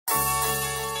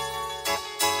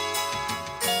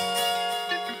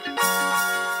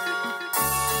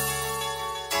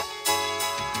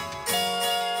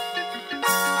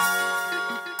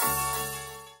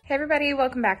everybody,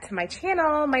 welcome back to my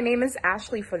channel. My name is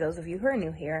Ashley for those of you who are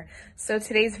new here. So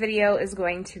today's video is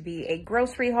going to be a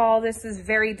grocery haul. This is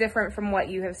very different from what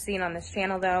you have seen on this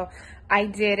channel though. I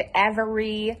did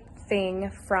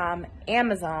everything from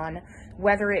Amazon,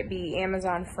 whether it be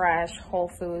Amazon Fresh, Whole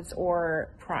Foods,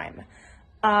 or Prime.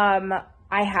 I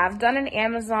have done an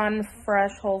Amazon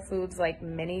Fresh, Whole Foods like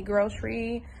mini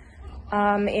grocery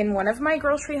in one of my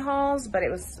grocery hauls, but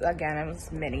it was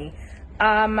mini.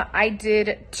 I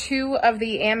did 2 of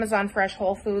the Amazon Fresh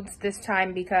Whole Foods this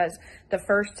time because the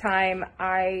first time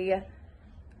I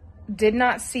did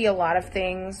not see a lot of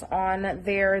things on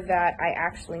there that I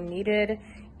actually needed,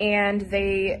 and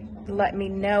they let me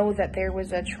know that there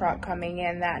was a truck coming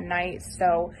in that night,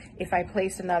 so if I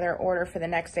placed another order for the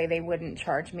next day, they wouldn't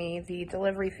charge me the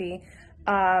delivery fee,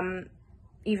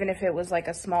 even if it was like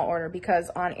a small order,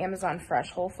 because on Amazon Fresh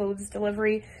Whole Foods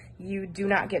delivery, you do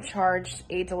not get charged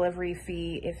a delivery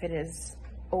fee if it is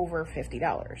over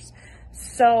 $50.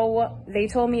 So they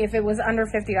told me if it was under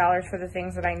 $50 for the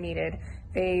things that I needed,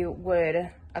 they would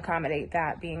accommodate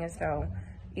that, being as though,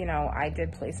 you know, I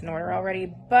did place an order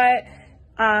already. But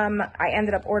I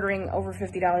ended up ordering over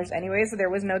 $50 anyway, so there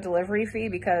was no delivery fee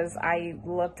because I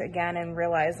looked again and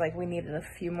realized like we needed a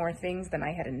few more things than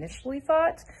I had initially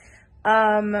thought.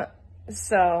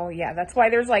 So yeah, that's why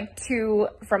there's like 2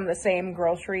 from the same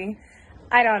grocery.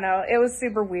 I don't know, it was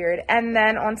super weird. And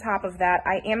then on top of that,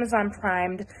 I Amazon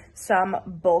Primed some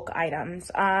bulk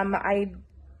items. I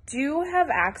do have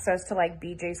access to like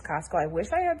BJ's, Costco. I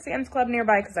wish I had Sam's Club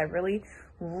nearby because I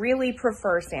really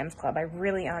prefer Sam's Club. I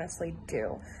really honestly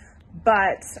do.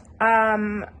 But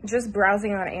just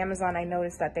browsing on Amazon, I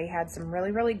noticed that they had some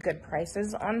really good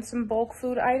prices on some bulk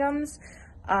food items.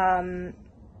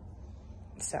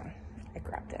 So I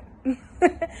grabbed it.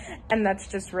 And that's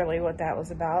just really what that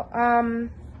was about.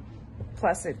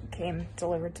 Plus it came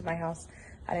delivered to my house.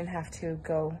 I didn't have to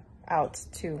go out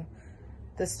to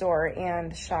the store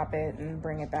and shop it and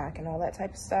bring it back and all that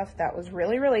type of stuff. That was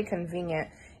really convenient.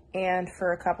 And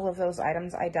for a couple of those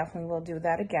items, I definitely will do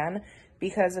that again,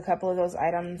 because a couple of those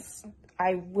items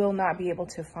I will not be able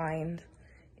to find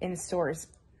in stores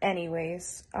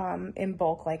anyways, in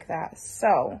bulk like that.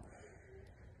 So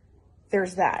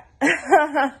there's that.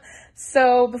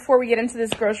 So before we get into this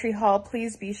grocery haul,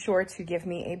 please be sure to give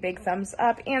me a big thumbs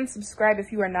up and subscribe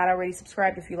if you are not already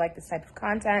subscribed, if you like this type of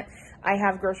content. I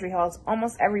have grocery hauls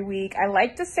almost every week. I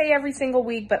like to say every single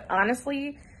week, but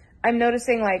honestly, I'm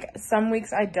noticing like some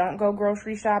weeks I don't go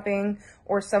grocery shopping,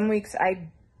 or some weeks I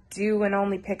do and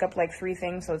only pick up like 3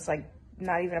 things, so it's like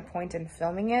not even a point in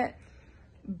filming it.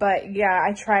 But yeah,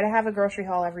 I try to have a grocery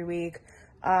haul every week.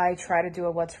 I try to do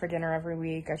a what's for dinner every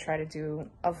week. I try to do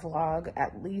a vlog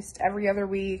at least every other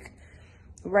week.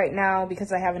 Right now,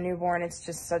 because I have a newborn, it's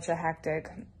just such a hectic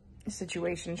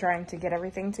situation trying to get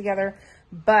everything together.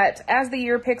 But as the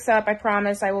year picks up, I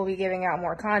promise I will be giving out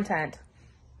more content.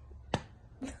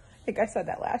 I think I said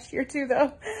that last year too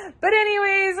though. But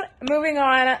anyways, moving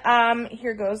on,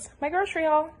 here goes my grocery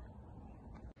haul.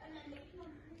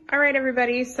 All right,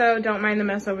 everybody, so don't mind the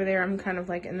mess over there. I'm kind of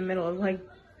like in the middle of like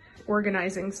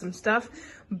organizing some stuff,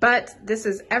 but this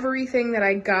is everything that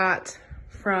I got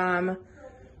from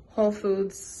Whole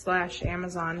Foods /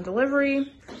 Amazon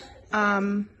delivery.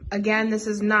 Again, this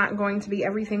is not going to be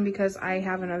everything because I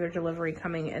have another delivery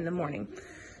coming in the morning.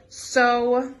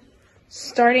 So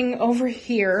starting over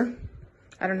here,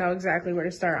 I don't know exactly where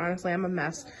to start. Honestly, I'm a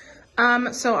mess.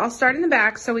 So I'll start in the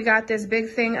back. So we got this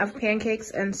big thing of pancakes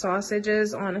and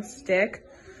sausages on a stick.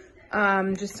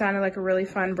 Just sounded like a really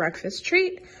fun breakfast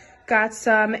treat. Got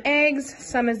some eggs,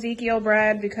 some Ezekiel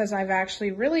bread, because I've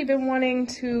actually really been wanting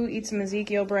to eat some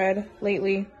Ezekiel bread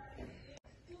lately.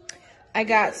 I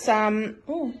got some,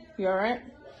 oh, you all right?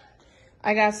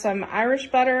 I got some Irish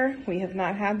butter. We have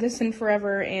not had this in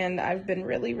forever, and I've been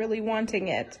really wanting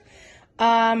it.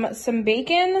 Some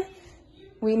bacon.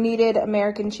 We needed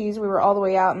American cheese. We were all the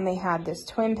way out, and they had this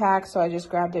twin pack, so I just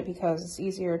grabbed it because it's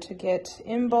easier to get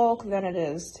in bulk than it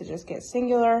is to just get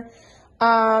singular.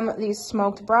 These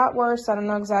smoked bratwurst, I don't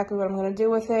know exactly what I'm going to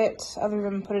do with it other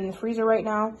than put it in the freezer right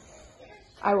now.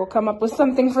 I will come up with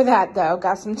something for that though.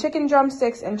 Got some chicken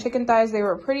drumsticks and chicken thighs. They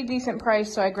were a pretty decent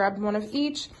price, so I grabbed one of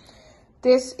each.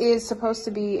 This is supposed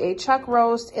to be a chuck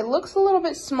roast. It looks a little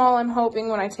bit small. I'm hoping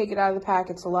when I take it out of the pack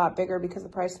it's a lot bigger because the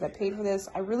price that I paid for this,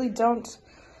 I really don't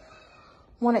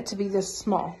want it to be this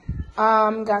small.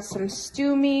 Got some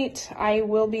stew meat. I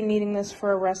will be needing this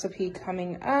for a recipe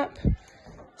coming up.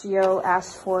 Gio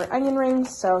asked for onion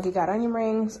rings, so he got onion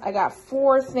rings. I got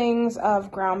 4 things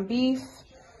of ground beef.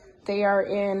 They are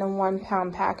in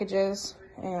 1-pound packages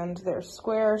and they're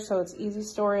square, so it's easy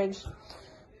storage.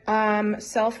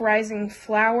 Self-rising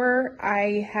flour.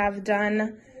 I have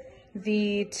done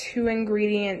the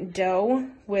 2-ingredient dough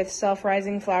with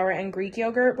self-rising flour and Greek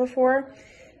yogurt before.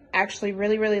 Actually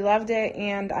really loved it,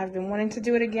 and I've been wanting to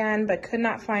do it again, but could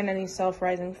not find any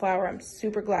self-rising flour. I'm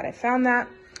super glad I found that.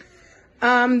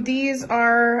 These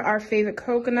are our favorite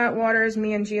coconut waters.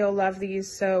 Me and Gio love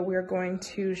these, so we're going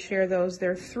to share those.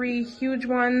 They're 3 huge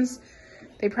ones.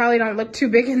 They probably don't look too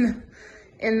big in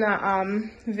the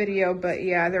video, but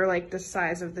yeah, they're like the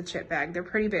size of the chip bag. They're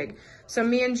pretty big. So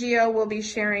me and Gio will be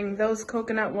sharing those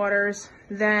coconut waters,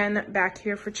 then back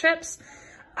here for chips.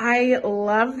 I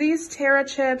love these Terra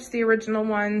chips, the original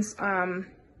ones.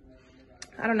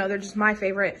 I don't know, they're just my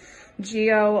favorite.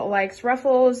 Gio likes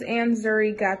Ruffles, and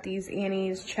Zuri got these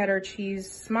Annie's cheddar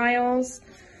cheese smiles.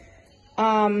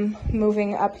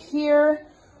 Moving up here,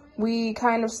 we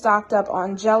kind of stocked up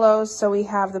on Jellos, so we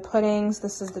have the puddings.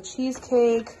 This is the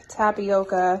cheesecake,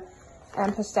 tapioca,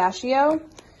 and pistachio.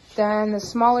 Then the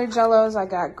smaller Jellos, I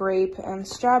got grape and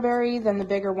strawberry. Then the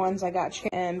bigger ones, I got cherry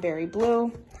and berry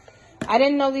blue. I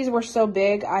didn't know these were so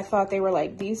big. I thought they were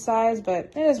like these size,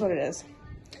 but it is what it is.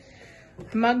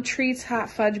 Mug Treats Hot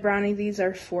Fudge Brownie. These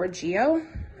are for Gio.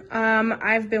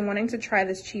 I've been wanting to try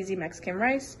this cheesy Mexican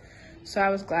rice, so I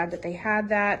was glad that they had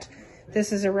that.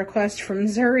 This is a request from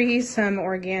Zuri, some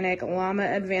organic Llama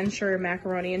Adventure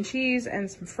macaroni and cheese, and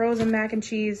some frozen mac and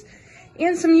cheese,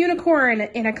 and some unicorn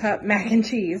in a cup mac and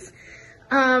cheese.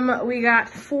 We got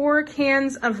 4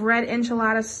 cans of red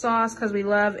enchilada sauce because we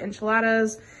love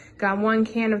enchiladas. Got 1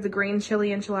 can of the green chili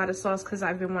enchilada sauce because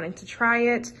I've been wanting to try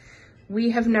it.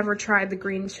 We have never tried the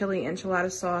green chili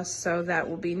enchilada sauce, so that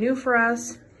will be new for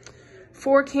us.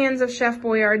 4 cans of Chef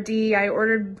Boyardee. I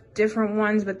ordered different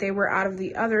ones, but they were out of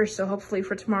the others, so hopefully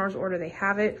for tomorrow's order they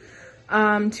have it.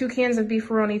 2 cans of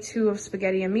beefaroni, 2 of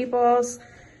spaghetti and meatballs.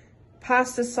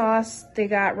 Pasta sauce, they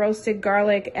got roasted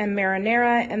garlic and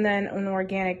marinara, and then an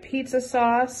organic pizza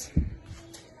sauce.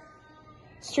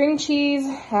 String cheese,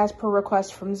 as per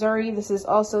request from Zuri. This is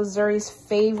also Zuri's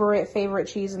favorite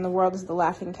cheese in the world, is the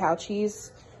Laughing Cow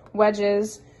cheese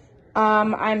wedges.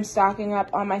 I'm stocking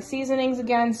up on my seasonings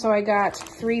again, so I got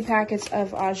 3 packets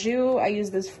of au jus. I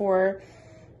use this for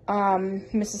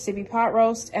Mississippi pot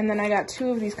roast, and then I got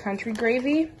 2 of these country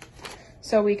gravy,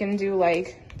 so we can do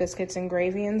like biscuits and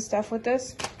gravy and stuff with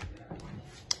this.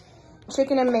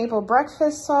 Chicken and maple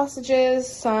breakfast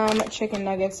sausages, some chicken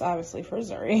nuggets, obviously for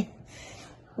Zuri.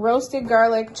 Roasted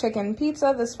garlic chicken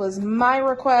pizza. This was my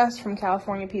request from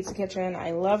California Pizza Kitchen.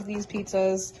 I love these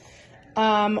pizzas.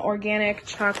 Organic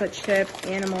chocolate chip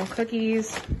animal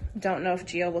cookies. Don't know if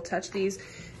Gio will touch these.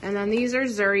 And then these are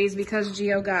Zuri's because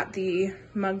Gio got the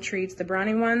Mug Treats, the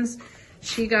brownie ones.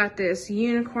 She got this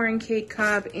unicorn cake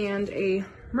cup and a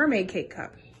mermaid cake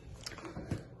cup.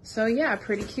 So yeah,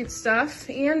 pretty cute stuff.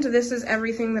 And this is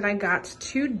everything that I got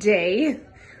today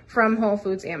from Whole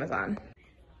Foods Amazon.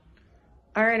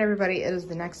 All right, everybody, it is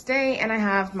the next day and I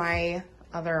have my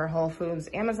other Whole Foods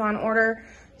Amazon order.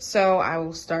 So I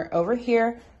will start over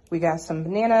here. We got some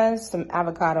bananas, some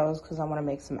avocados, because I want to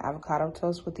make some avocado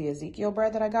toast with the Ezekiel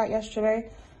bread that I got yesterday.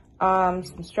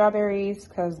 Some strawberries,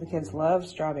 because the kids love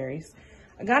strawberries.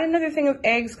 I got another thing of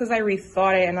eggs because I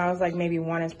rethought it and I was like, maybe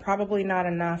 1 is probably not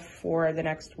enough for the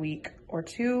next week or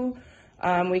 2.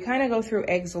 We kind of go through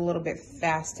eggs a little bit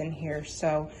fast in here,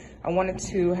 so I wanted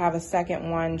to have a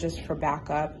second one just for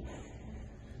backup.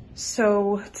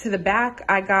 So to the back,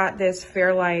 I got this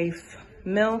Fairlife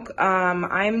milk.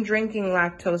 I'm drinking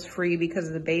lactose free because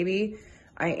of the baby.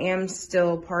 I am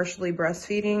still partially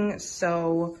breastfeeding,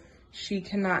 so she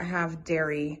cannot have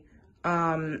dairy.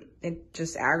 It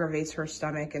just aggravates her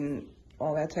stomach and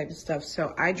all that type of stuff.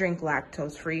 So I drink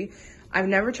lactose free. I've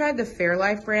never tried the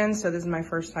Fairlife brand, so this is my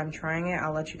first time trying it.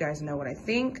 I'll let you guys know what I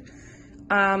think.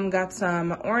 Got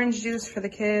some orange juice for the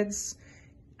kids,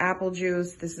 apple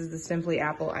juice. This is the Simply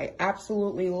Apple. I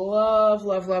absolutely love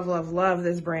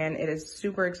this brand. It is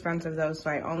super expensive though, so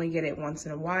I only get it once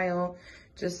in a while,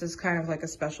 just as kind of like a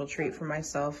special treat for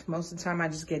myself. Most of the time I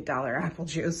just get dollar apple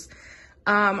juice.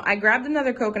 I grabbed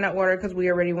another coconut water because we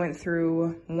already went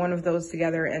through one of those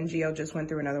together and Gio just went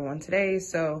through another one today.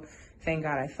 So thank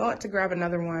God I thought to grab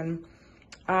another one.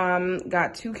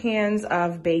 Got 2 cans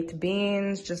of baked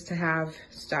beans just to have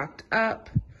stocked up.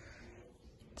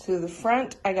 To the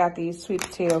front, I got these sweet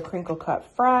potato crinkle cut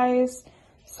fries,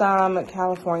 some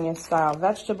California style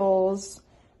vegetables,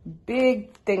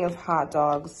 big thing of hot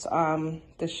dogs.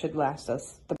 This should last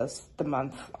us the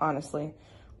month, honestly.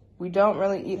 We don't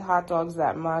really eat hot dogs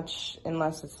that much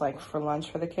unless it's like for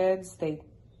lunch for the kids. They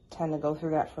tend to go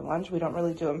through that for lunch. We don't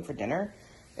really do them for dinner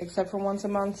except for once a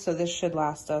month. So this should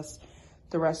last us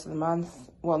the rest of the month.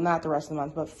 Well, not the rest of the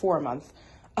month, but for a month.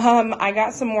 I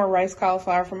got some more rice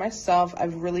cauliflower for myself.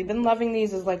 I've really been loving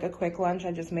these as like a quick lunch.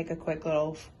 I just make a quick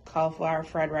little cauliflower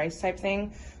fried rice type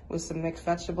thing with some mixed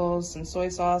vegetables, some soy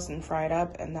sauce, and fry it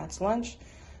up, and that's lunch.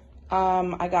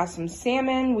 I got some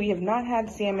salmon. We have not had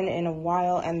salmon in a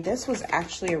while, and this was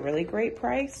actually a really great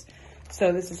price.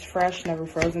 So this is fresh, never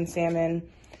frozen salmon.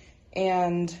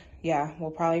 And yeah,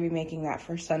 we'll probably be making that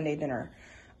for Sunday dinner.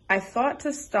 I thought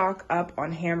to stock up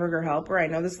on Hamburger Helper. I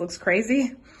know this looks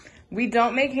crazy. We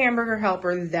don't make Hamburger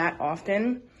Helper that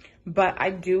often, but I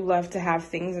do love to have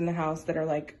things in the house that are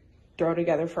like throw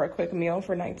together for a quick meal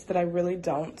for nights that I really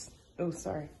don't. Oh,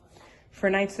 sorry. For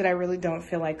nights that I really don't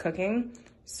feel like cooking.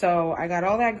 So I got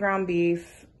all that ground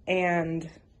beef and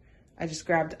I just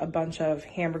grabbed a bunch of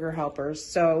Hamburger Helpers.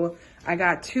 So I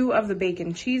got 2 of the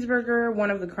bacon cheeseburger,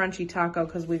 1 of the crunchy taco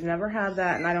because we've never had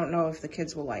that and I don't know if the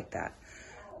kids will like that.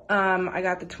 I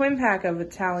got the twin pack of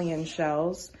Italian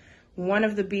shells, 1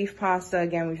 of the beef pasta.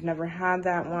 Again, we've never had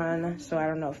that one, so I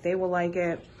don't know if they will like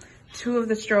it. 2 of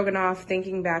the stroganoff.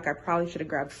 Thinking back, I probably should have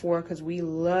grabbed 4 because we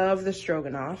love the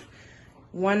stroganoff.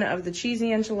 1 of the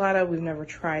cheesy enchilada. We've never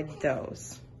tried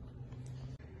those.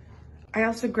 I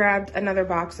also grabbed another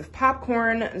box of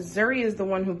popcorn. Zuri is the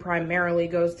one who primarily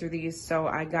goes through these, so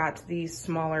I got these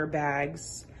smaller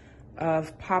bags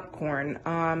of popcorn.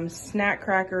 Snack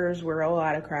crackers, we're all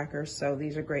out of crackers, so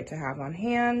these are great to have on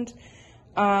hand.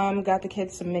 Got the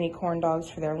kids some mini corn dogs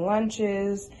for their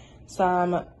lunches,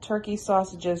 some turkey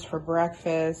sausages for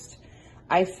breakfast.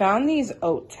 I found these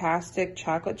Oat-tastic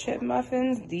chocolate chip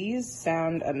muffins. These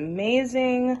sound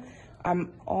amazing.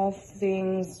 I'm all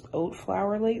things oat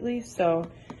flour lately, so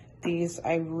these,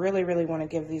 I really, really want to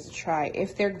give these a try.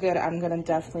 If they're good, I'm going to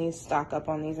definitely stock up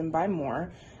on these and buy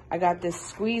more. I got this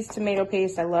squeezed tomato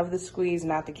paste. I love the squeeze,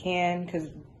 not the can, because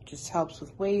it just helps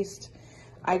with waste.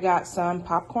 I got some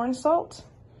popcorn salt.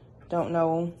 Don't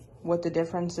know what the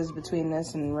difference is between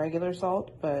this and regular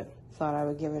salt, but thought I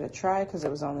would give it a try because it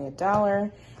was only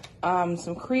 $1.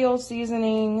 Some Creole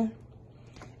seasoning.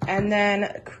 And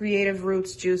then Creative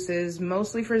Roots juices,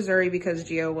 mostly for Zuri because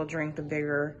Gio will drink the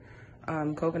bigger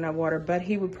coconut water, but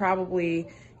he would probably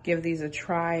give these a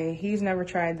try. He's never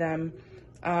tried them.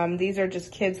 These are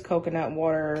just kids' coconut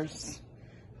waters,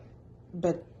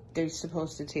 but they're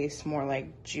supposed to taste more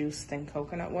like juice than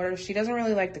coconut water. She doesn't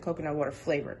really like the coconut water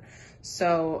flavor,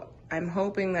 so I'm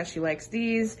hoping that she likes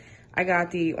these. I got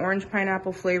the orange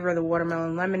pineapple flavor, the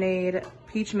watermelon lemonade,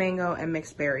 peach mango, and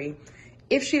mixed berry.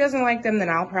 If she doesn't like them, then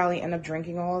I'll probably end up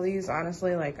drinking all of these,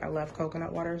 honestly. Like, I love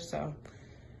coconut water, so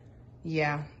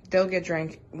yeah, they'll get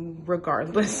drank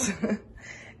regardless.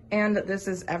 And this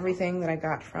is everything that I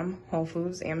got from Whole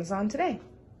Foods Amazon today.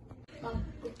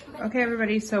 Okay,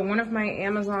 everybody, so one of my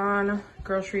Amazon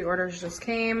grocery orders just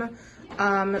came.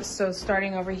 So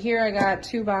starting over here, I got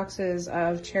 2 boxes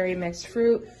of cherry mixed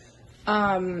fruit.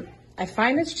 I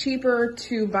find it's cheaper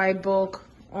to buy bulk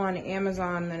on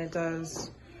Amazon than it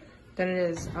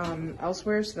is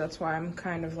elsewhere, so that's why I'm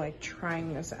kind of like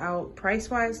trying this out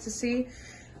price-wise to see.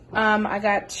 I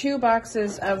got 2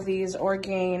 boxes of these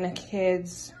Orgain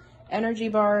Kids energy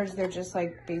bars. They're just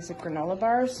like basic granola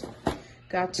bars.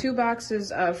 Got 2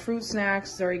 boxes of fruit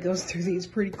snacks. Zuri goes through these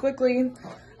pretty quickly.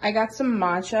 I got some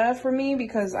matcha for me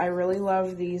because I really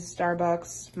love these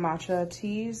Starbucks matcha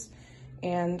teas,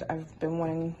 and I've been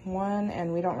wanting one,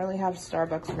 and we don't really have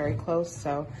Starbucks very close,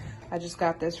 so I just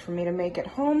got this for me to make at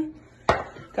home.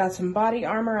 Got some body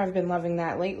armor. I've been loving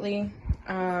that lately.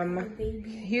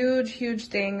 Huge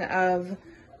thing of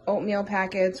oatmeal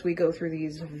packets. We go through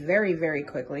these very, very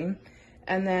quickly.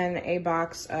 And then a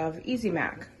box of Easy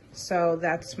Mac. So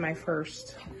that's my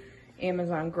first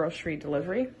Amazon grocery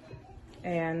delivery.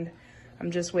 And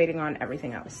I'm just waiting on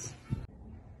everything else.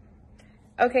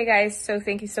 Okay guys, so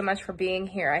thank you so much for being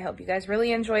here. I hope you guys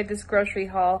really enjoyed this grocery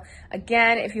haul.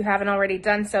 Again, if you haven't already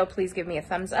done so, please give me a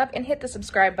thumbs up and hit the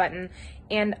subscribe button.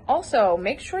 And also,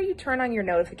 make sure you turn on your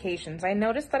notifications. I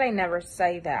noticed that I never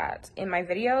say that in my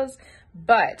videos,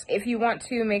 but if you want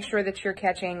to, make sure that you're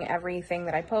catching everything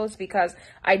that I post, because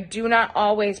I do not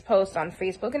always post on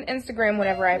Facebook and Instagram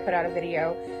whenever I put out a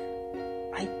video.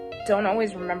 I don't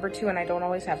always remember to, and I don't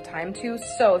always have time to.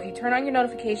 So if you turn on your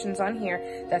notifications on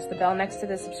here, that's the bell next to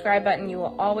the subscribe button, you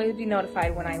will always be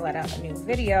notified when I let out a new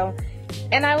video.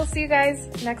 And I will see you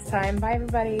guys next time. Bye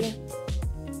everybody.